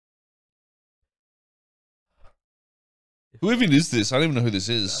Who even is this? I don't even know who this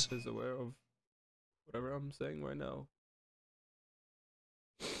is. Is aware of whatever I'm saying right now.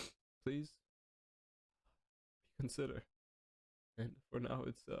 Please consider. And for now,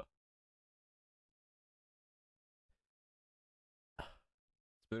 it's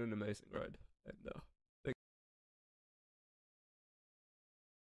been an amazing ride, and thank.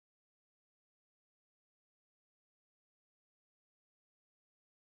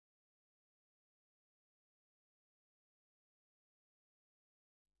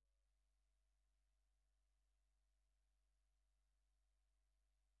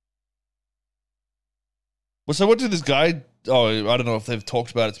 Well, so what did this guy? Oh, I don't know if they've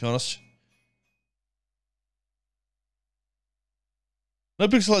talked about it, to be honest.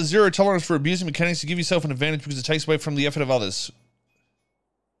 NoPixel has zero tolerance for abusing mechanics to give yourself an advantage because it takes away from the effort of others.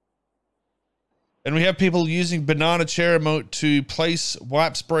 And we have people using banana chair emote to place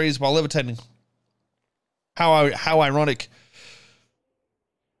wipe sprays while levitating. How ironic.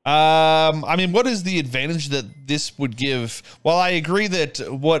 I mean, what is the advantage that this would give? Well, I agree that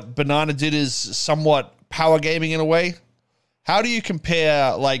what Banana did is somewhat power gaming in a way. How do you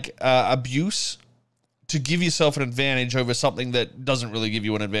compare like abuse to give yourself an advantage over something that doesn't really give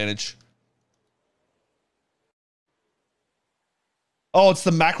you an advantage? Oh, it's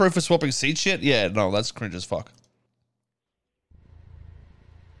the macro for swapping seat shit? Yeah, no, that's cringe as fuck.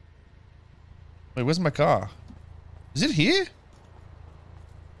 Wait, where's my car? Is it here?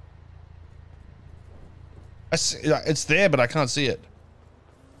 I see, it's there, but I can't see it.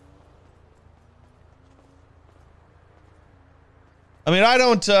 I mean, I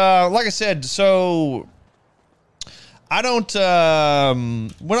don't, like I said, so I don't,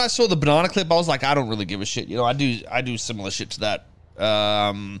 when I saw the banana clip, I was like, I don't really give a shit. You know, I do similar shit to that.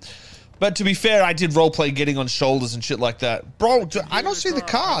 But to be fair, I did roleplay getting on shoulders and shit like that. Bro, I don't see the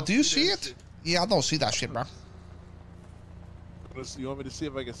car. Do you see it? Yeah, I don't see that shit, bro. You want me to see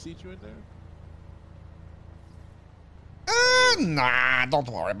if I can seat you in there? Nah, don't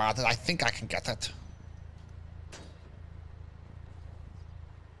worry about it. I think I can get it.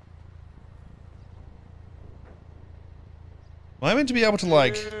 Am I meant to be able to,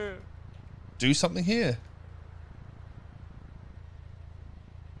 like, do something here?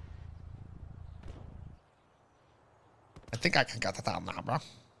 I think I can get it out now, bro.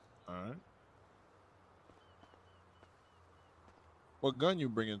 Alright. What gun you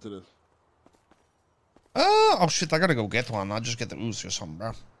bring into this? Oh shit, I gotta go get one. I'll just get the Uzi or something,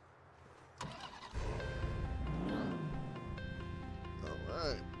 bro.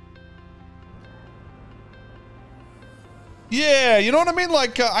 Alright. Yeah, you know what I mean?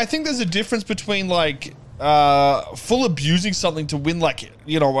 Like, I think there's a difference between, like, full abusing something to win, like,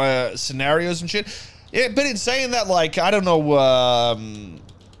 you know, scenarios and shit. Yeah, but in saying that, like, I don't know,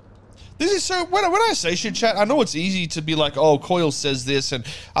 this is so, when I say shit, chat, I know it's easy to be like, oh, Koil says this, and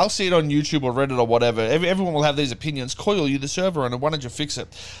I'll see it on YouTube or Reddit or whatever. Everyone will have these opinions. Koil, you're the server owner, why don't you fix it?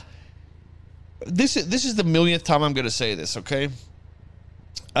 This is the millionth time I'm going to say this, okay?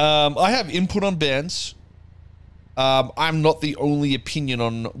 I have input on bans. I'm not the only opinion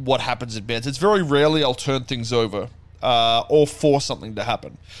on what happens at bans. It's very rarely I'll turn things over or force something to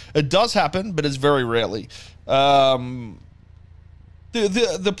happen. It does happen, but it's very rarely. The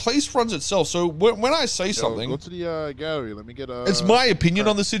place runs itself. So when I say something, go to the gallery. Let me get a. It's my opinion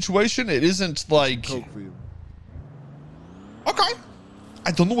on the situation. It isn't like. Coke for you. Okay.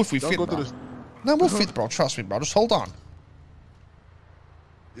 I don't know if we fit, bro. No, we'll fit, bro. Trust me, bro. Just hold on.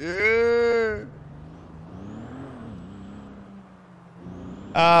 Yeah.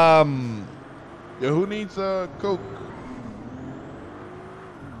 Yeah, who needs Coke?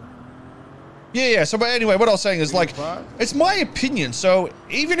 Yeah. So, but anyway, what I was saying is, like, it's my opinion. So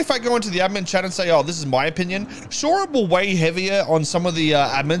even if I go into the admin chat and say, oh, this is my opinion, sure, it will weigh heavier on some of the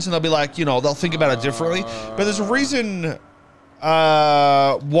admins, and they'll be like, you know, they'll think about it differently. But there's a reason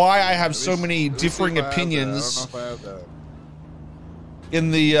why I have so many differing opinions in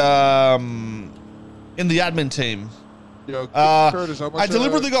the admin team. Yo, Curtis, I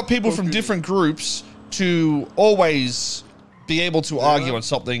deliberately got people from different groups to always be able to argue on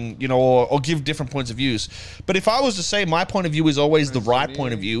something, you know, or give different points of views. But if I was to say my point of view is always the right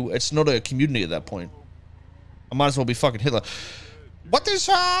point of view, it's not a community at that point. I might as well be fucking Hitler. What is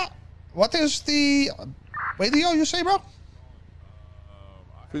the wait, Leo, you say, bro?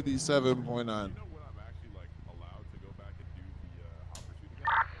 57.9.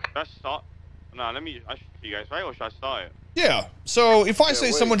 Should I start? No, I should see you guys, right? Or should I start it? Yeah. So if I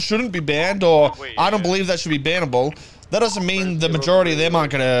say someone shouldn't be banned, or I don't believe that should be bannable, that doesn't mean the majority of them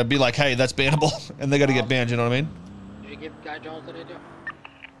aren't gonna be like, hey, that's bannable, and they're gonna get banned, you know what I mean? Did you give Guy Jones an idea?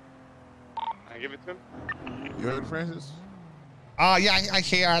 Can I give it to him? You heard Francis? Yeah, I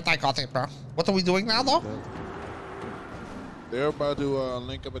hear it. I got it, bro. What are we doing now, though? They're about to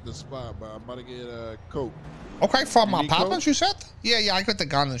link up at the spot, but I'm about to get coke. Okay, from You need apartments, coke? you said? Yeah, I got the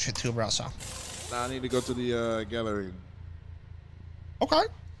gun and shit too, bro, so. Now I need to go to the gallery. Okay.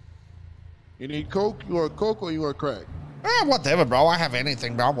 You need coke? You want coke or you want crack? Whatever, bro. I have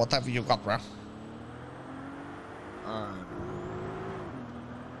anything, bro. Whatever you got, bro. Alright.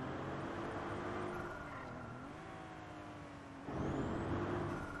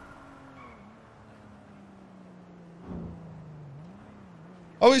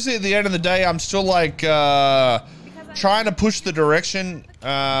 Obviously, at the end of the day, I'm still like trying to push the direction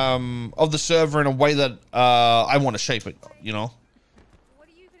of the server in a way that I want to shape it, you know. What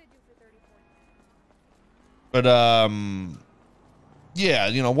are you gonna do for 30 points? But yeah,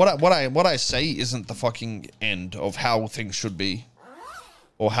 you know what I say isn't the fucking end of how things should be,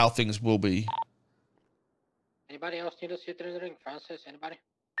 or how things will be. Anybody else need to sit in the ring? Francis, anybody?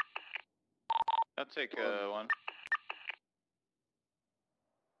 I'll take one.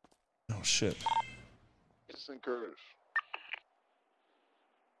 Oh shit. St. Curtis.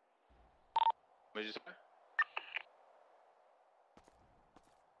 What'd you say?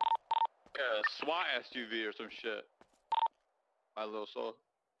 SWAT SUV or some shit. My little soul.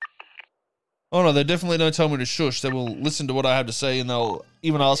 Oh no, they definitely don't tell me to shush. They will listen to what I have to say, and they'll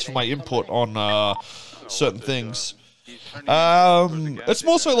even ask for my input on certain things. It's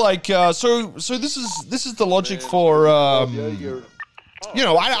more so like so this is the logic for you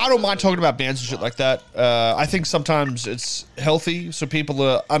know, I don't mind talking about bands and shit like that. I think sometimes it's healthy so people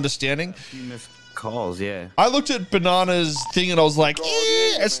are understanding. You missed calls, yeah. I looked at Banana's thing and I was like,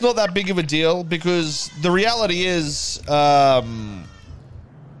 it's not that big of a deal, because the reality is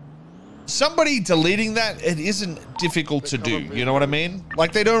somebody deleting that, it isn't difficult to do. You know what I mean?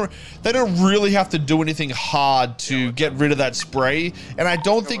 Like they don't really have to do anything hard to get rid of that spray, and I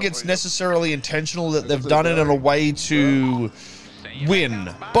don't think it's necessarily intentional that they've done it in a way to win,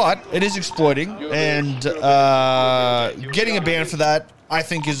 but it is exploiting, and getting a ban for that I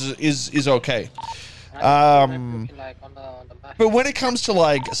think is okay. But when it comes to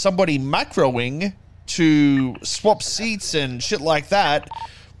like somebody macroing to swap seats and shit like that,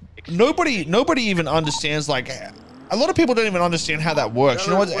 nobody even understands. Like a lot of people don't even understand how that works.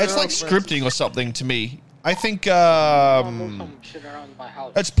 You know, it's like scripting or something to me. I think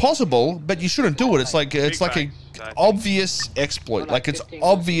it's possible, but you shouldn't do it. It's like a obvious exploit. Like it's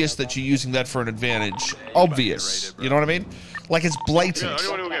obvious that you're using that for an advantage. Obvious. You know what I mean? Like it's blatant.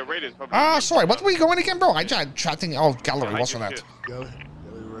 Sorry. What were you going again, bro? I tried chatting. Oh, gallery. What's on that?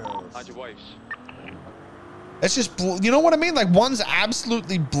 It's just, you know what I mean? Like one's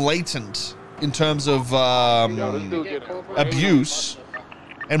absolutely blatant in terms of abuse,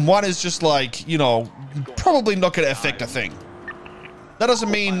 and one is just like, you know, probably not going to affect a thing. That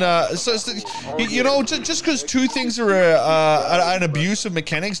doesn't mean, you know, just because two things are an abuse of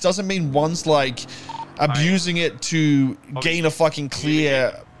mechanics doesn't mean one's like abusing it to gain a fucking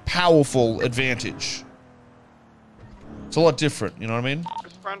clear, powerful advantage. It's a lot different, you know what I mean?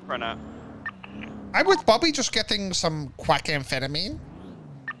 I'm with Bobby, just getting some quack amphetamine.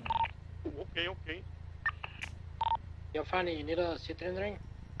 Okay. Yo, Fanny, you need a sit in the ring?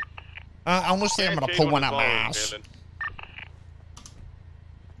 Honestly, I'm gonna pull one out my ass.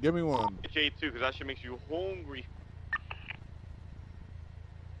 Give me one. J2, because that shit makes you hungry.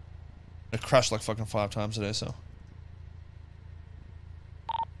 I crashed like fucking 5 times today, so.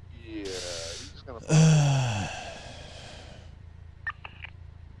 Yeah, you just gonna.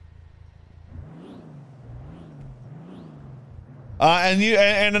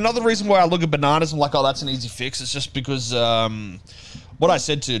 And another reason why I look at bananas and I'm like, oh, that's an easy fix. It's just because what I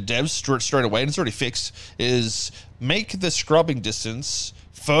said to devs straight away, and it's already fixed, is make the scrubbing distance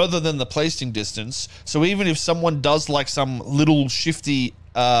further than the placing distance. So even if someone does like some little shifty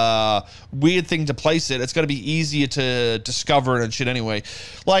weird thing to place it, it's going to be easier to discover it and shit anyway.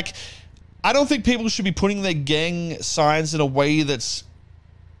 Like, I don't think people should be putting their gang signs in a way that's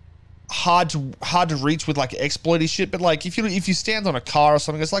hard to reach with like exploity shit. But like if you stand on a car or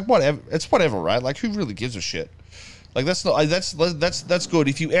something, it's like whatever, right? Like who really gives a shit? Like that's good.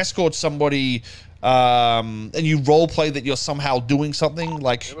 If you escort somebody and you role play that you're somehow doing something,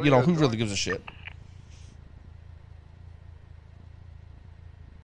 like, you know, who really gives a shit?